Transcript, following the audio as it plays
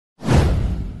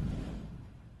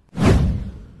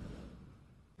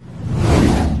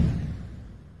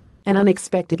An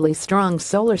unexpectedly strong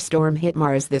solar storm hit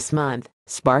Mars this month,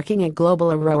 sparking a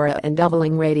global aurora and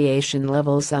doubling radiation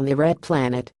levels on the red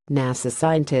planet, NASA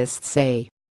scientists say.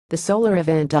 The solar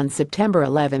event on September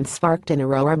 11 sparked an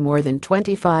aurora more than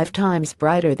 25 times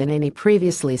brighter than any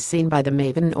previously seen by the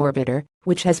MAVEN orbiter,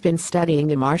 which has been studying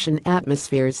the Martian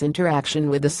atmosphere's interaction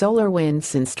with the solar wind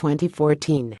since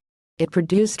 2014. It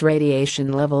produced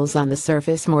radiation levels on the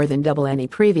surface more than double any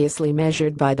previously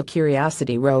measured by the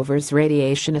Curiosity rover's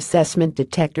radiation assessment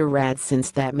detector rad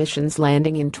since that mission's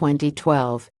landing in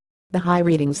 2012. The high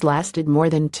readings lasted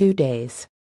more than 2 days.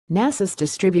 NASA's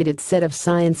distributed set of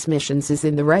science missions is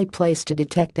in the right place to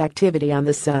detect activity on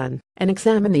the Sun and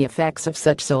examine the effects of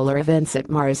such solar events at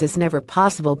Mars as never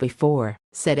possible before,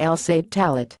 said Elsabe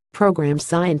Talat, program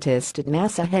scientist at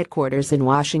NASA headquarters in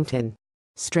Washington.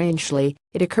 Strangely,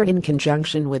 it occurred in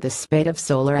conjunction with a spate of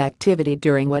solar activity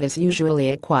during what is usually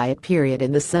a quiet period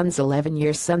in the Sun's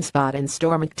 11-year sunspot and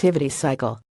storm activity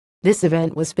cycle. This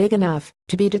event was big enough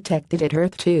to be detected at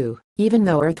Earth too, even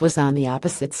though Earth was on the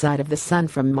opposite side of the Sun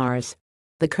from Mars.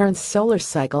 The current solar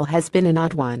cycle has been an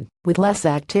odd one, with less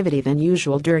activity than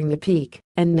usual during the peak,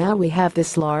 and now we have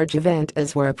this large event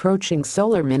as we're approaching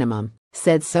solar minimum,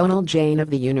 said Sonal Jain of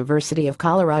the University of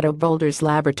Colorado Boulder's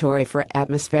Laboratory for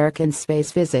Atmospheric and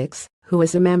Space Physics, who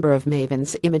is a member of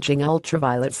MAVEN's Imaging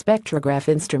Ultraviolet Spectrograph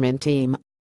instrument team.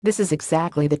 This is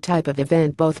exactly the type of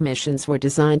event both missions were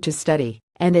designed to study,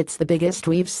 and it's the biggest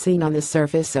we've seen on the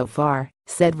surface so far,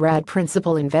 said RAD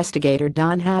principal investigator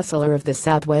Don Hassler of the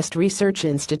Southwest Research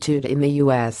Institute in the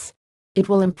U.S. It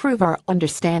will improve our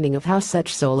understanding of how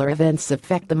such solar events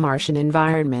affect the Martian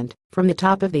environment, from the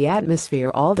top of the atmosphere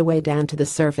all the way down to the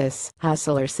surface,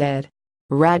 Hassler said.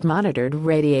 RAD monitored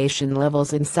radiation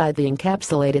levels inside the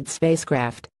encapsulated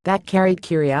spacecraft that carried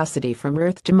Curiosity from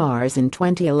Earth to Mars in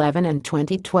 2011 and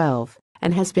 2012,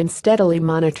 and has been steadily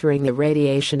monitoring the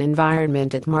radiation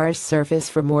environment at Mars' surface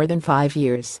for more than 5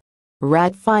 years.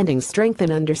 RAD findings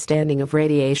strengthen understanding of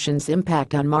radiation's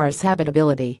impact on Mars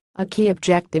habitability, a key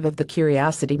objective of the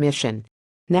Curiosity mission.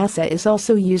 NASA is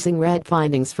also using RAD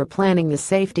findings for planning the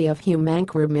safety of human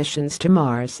crew missions to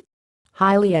Mars.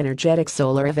 Highly energetic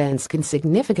solar events can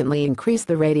significantly increase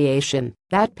the radiation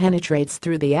that penetrates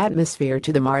through the atmosphere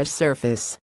to the Mars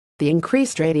surface. The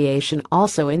increased radiation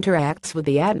also interacts with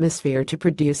the atmosphere to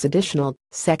produce additional,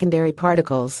 secondary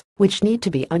particles, which need to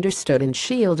be understood and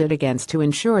shielded against to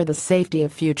ensure the safety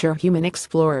of future human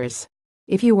explorers.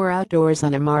 If you were outdoors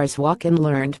on a Mars walk and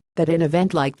learned that an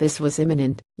event like this was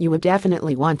imminent, you would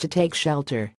definitely want to take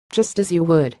shelter, just as you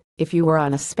would if you were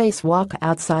on a spacewalk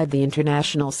outside the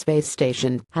International Space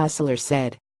Station, Hassler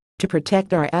said. To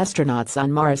protect our astronauts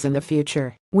on Mars in the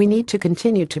future, we need to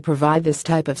continue to provide this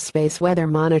type of space weather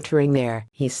monitoring there,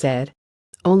 he said.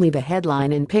 Only the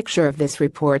headline and picture of this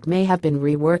report may have been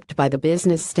reworked by the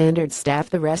Business Standard staff.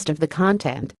 The rest of the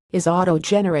content is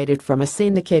auto-generated from a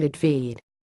syndicated feed.